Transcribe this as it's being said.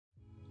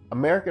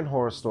American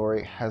Horror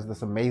Story has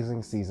this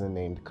amazing season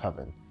named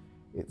Coven.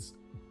 It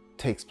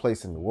takes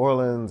place in New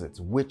Orleans, it's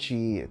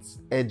witchy, it's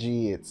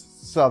edgy, it's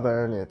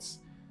southern, it's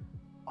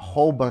a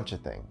whole bunch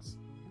of things.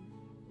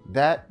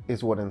 That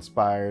is what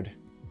inspired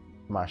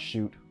my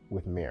shoot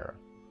with Meira.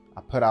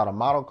 I put out a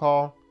model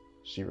call,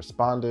 she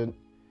responded,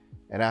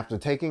 and after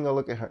taking a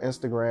look at her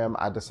Instagram,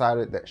 I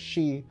decided that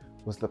she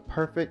was the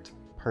perfect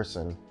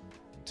person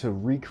to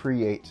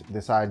recreate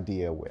this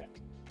idea with.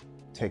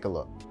 Take a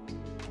look.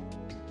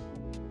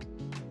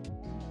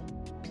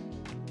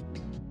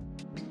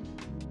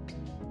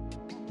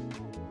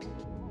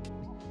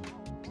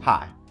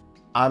 Hi,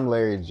 I'm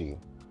Larry G.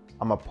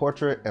 I'm a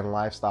portrait and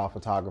lifestyle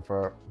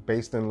photographer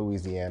based in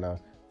Louisiana,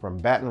 from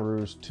Baton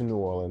Rouge to New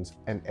Orleans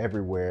and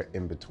everywhere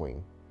in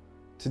between.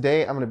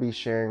 Today, I'm going to be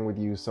sharing with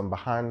you some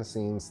behind the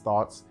scenes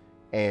thoughts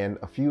and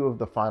a few of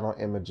the final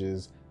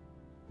images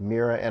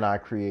Meira and I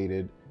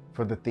created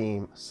for the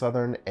theme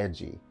Southern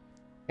Edgy.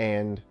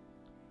 And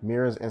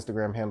Meira's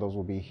Instagram handles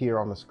will be here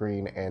on the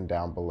screen and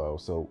down below,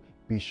 so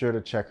be sure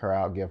to check her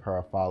out, give her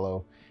a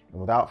follow.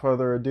 And without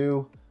further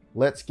ado,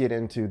 let's get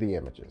into the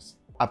images.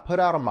 I put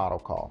out a model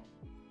call,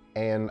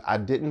 and I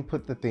didn't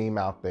put the theme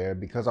out there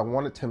because I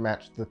wanted to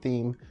match the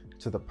theme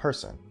to the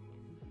person.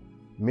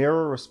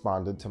 Meira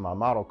responded to my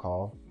model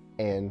call,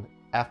 and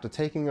after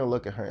taking a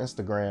look at her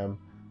Instagram,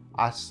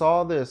 I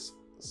saw this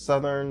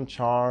southern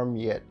charm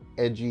yet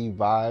edgy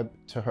vibe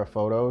to her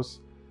photos.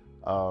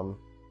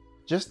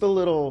 Just a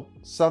little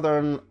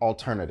southern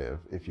alternative,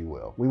 if you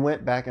will. We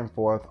went back and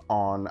forth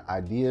on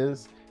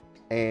ideas,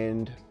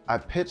 and I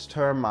pitched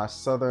her my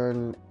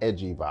southern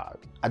edgy vibe.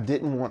 I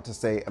didn't want to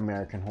say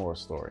American Horror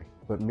Story,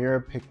 but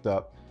Meira picked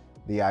up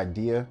the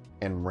idea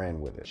and ran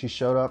with it. She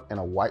showed up in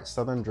a white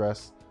southern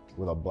dress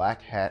with a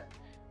black hat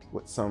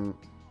with some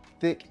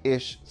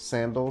thick-ish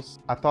sandals.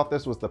 I thought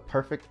this was the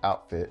perfect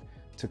outfit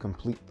to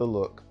complete the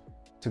look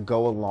to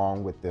go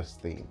along with this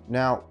theme.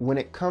 Now, when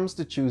it comes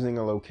to choosing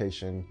a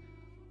location,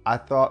 I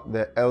thought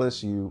that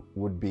LSU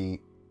would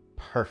be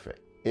perfect.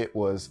 It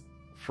was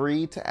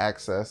free to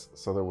access,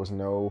 so there was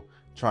no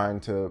trying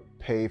to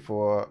pay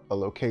for a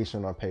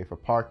location or pay for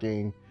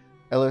parking.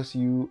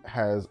 LSU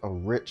has a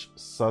rich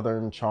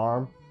southern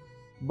charm,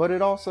 but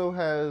it also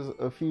has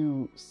a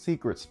few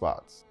secret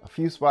spots. A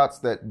few spots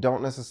that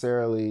don't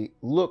necessarily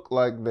look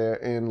like they're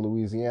in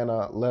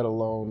Louisiana, let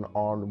alone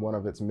on one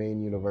of its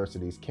main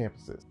university's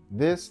campuses.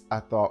 This I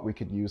thought we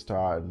could use to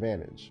our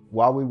advantage.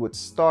 While we would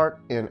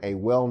start in a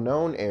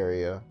well-known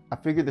area, I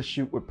figured the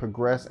shoot would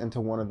progress into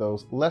one of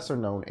those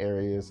lesser-known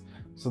areas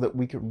so that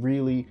we could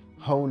really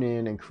hone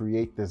in and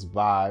create this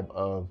vibe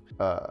of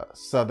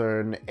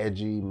southern,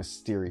 edgy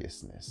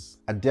mysteriousness.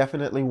 I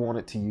definitely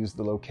wanted to use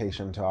the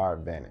location to our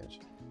advantage.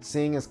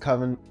 Seeing as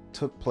Coven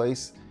took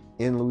place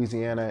in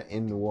Louisiana,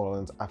 in New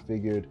Orleans, I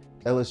figured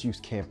LSU's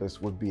campus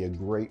would be a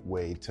great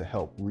way to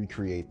help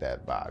recreate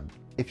that vibe.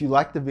 If you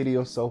liked the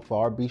video so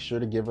far, be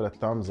sure to give it a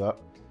thumbs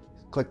up.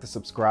 Click the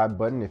subscribe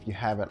button if you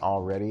haven't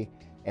already,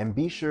 and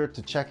be sure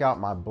to check out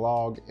my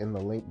blog in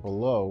the link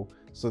below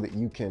so that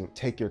you can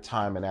take your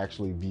time and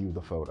actually view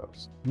the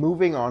photos.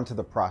 Moving on to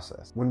the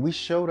process. When we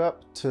showed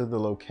up to the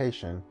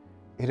location,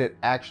 it had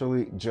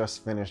actually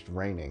just finished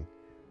raining.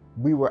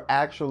 We were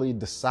actually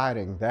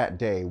deciding that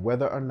day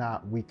whether or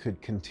not we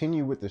could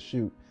continue with the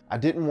shoot. I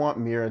didn't want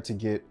Meira to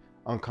get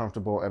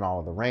uncomfortable in all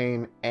of the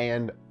rain,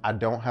 and I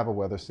don't have a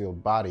weather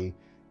sealed body,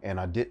 and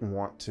I didn't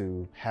want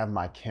to have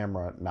my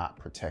camera not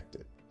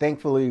protected.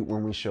 Thankfully,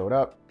 when we showed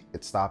up,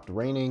 it stopped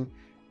raining,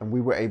 and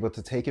we were able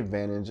to take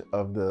advantage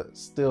of the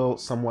still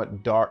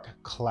somewhat dark,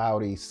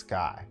 cloudy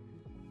sky.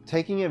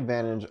 Taking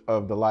advantage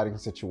of the lighting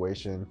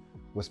situation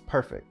was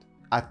perfect.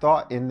 I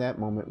thought in that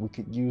moment we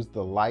could use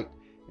the light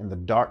and the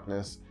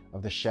darkness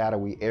of the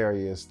shadowy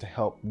areas to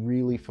help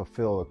really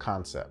fulfill the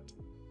concept.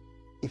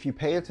 If you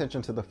pay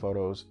attention to the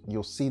photos,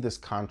 you'll see this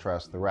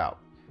contrast throughout.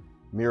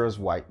 Meira's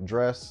white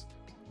dress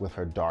with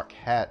her dark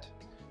hat,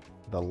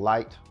 the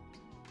light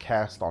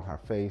cast on her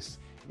face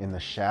in the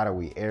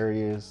shadowy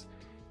areas.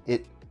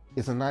 It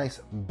is a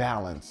nice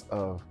balance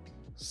of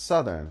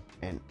southern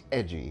and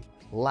edgy,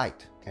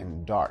 light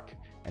and dark,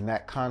 and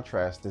that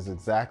contrast is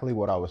exactly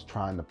what I was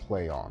trying to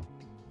play on.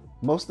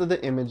 Most of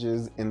the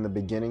images in the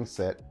beginning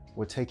set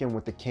were taken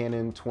with the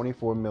Canon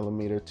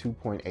 24mm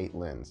 2.8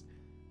 lens.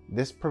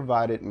 This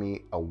provided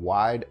me a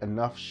wide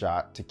enough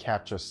shot to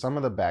capture some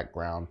of the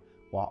background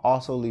while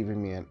also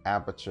leaving me an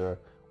aperture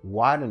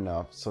wide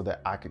enough so that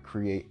I could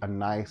create a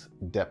nice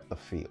depth of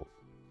field.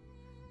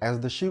 As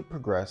the shoot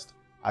progressed,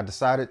 I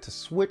decided to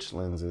switch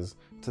lenses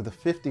to the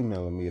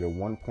 50mm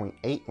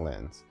 1.8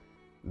 lens.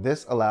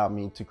 This allowed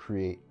me to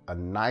create a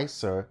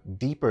nicer,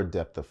 deeper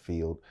depth of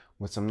field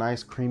with some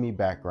nice creamy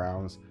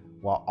backgrounds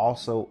while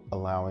also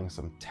allowing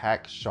some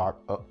tack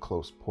sharp up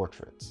close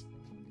portraits.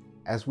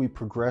 As we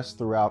progressed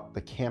throughout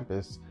the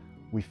campus,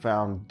 we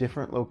found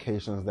different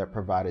locations that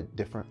provided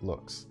different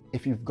looks.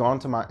 If you've gone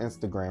to my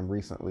Instagram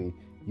recently,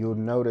 you'll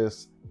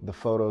notice the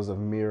photos of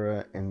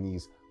Meira in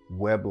these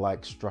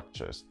web-like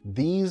structures.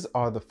 These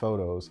are the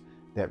photos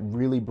that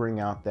really bring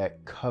out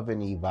that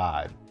Coven-y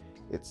vibe.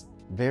 It's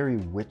very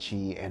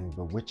witchy and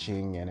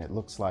bewitching, and it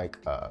looks like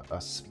a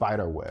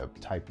spider web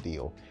type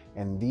deal.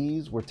 And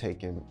these were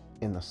taken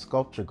in the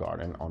sculpture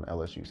garden on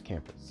LSU's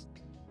campus.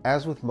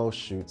 As with most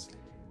shoots,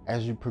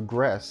 as you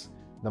progress,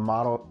 the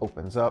model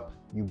opens up,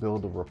 you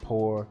build a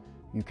rapport,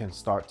 you can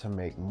start to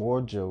make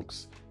more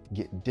jokes,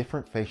 get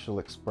different facial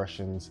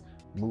expressions,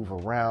 move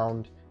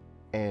around,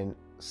 and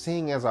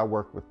seeing as I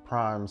work with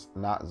primes,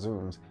 not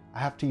zooms, I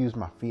have to use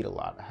my feet a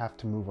lot. I have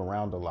to move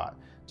around a lot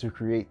to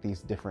create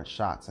these different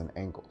shots and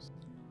angles.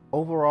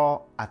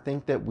 Overall, I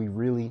think that we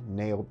really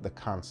nailed the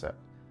concept.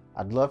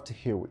 I'd love to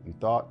hear what you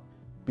thought.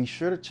 Be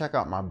sure to check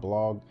out my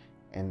blog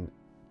and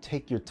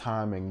take your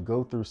time and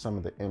go through some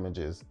of the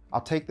images.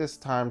 I'll take this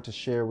time to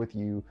share with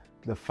you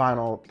the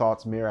final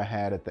thoughts Meira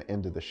had at the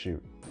end of the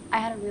shoot. I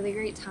had a really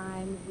great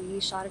time. We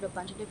shot at a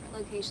bunch of different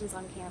locations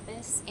on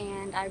campus,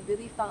 and I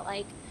really felt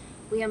like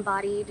we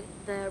embodied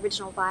the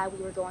original vibe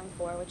we were going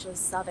for, which was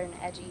Southern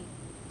edgy.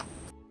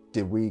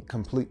 Did we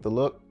complete the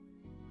look?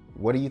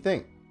 What do you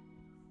think?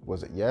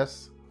 Was it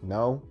yes?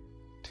 No?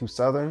 Too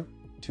Southern?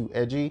 Too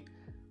edgy?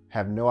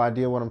 Have no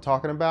idea what I'm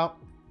talking about?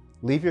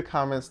 Leave your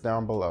comments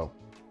down below.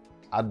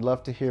 I'd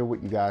love to hear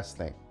what you guys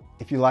think.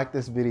 If you like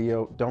this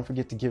video, don't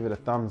forget to give it a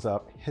thumbs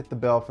up, hit the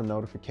bell for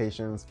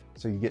notifications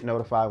so you get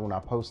notified when I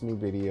post new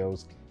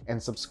videos,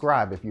 and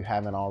subscribe if you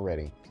haven't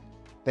already.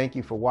 Thank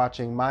you for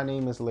watching. My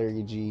name is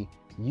Larry G.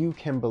 You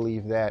can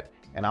believe that,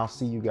 and I'll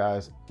see you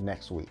guys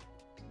next week.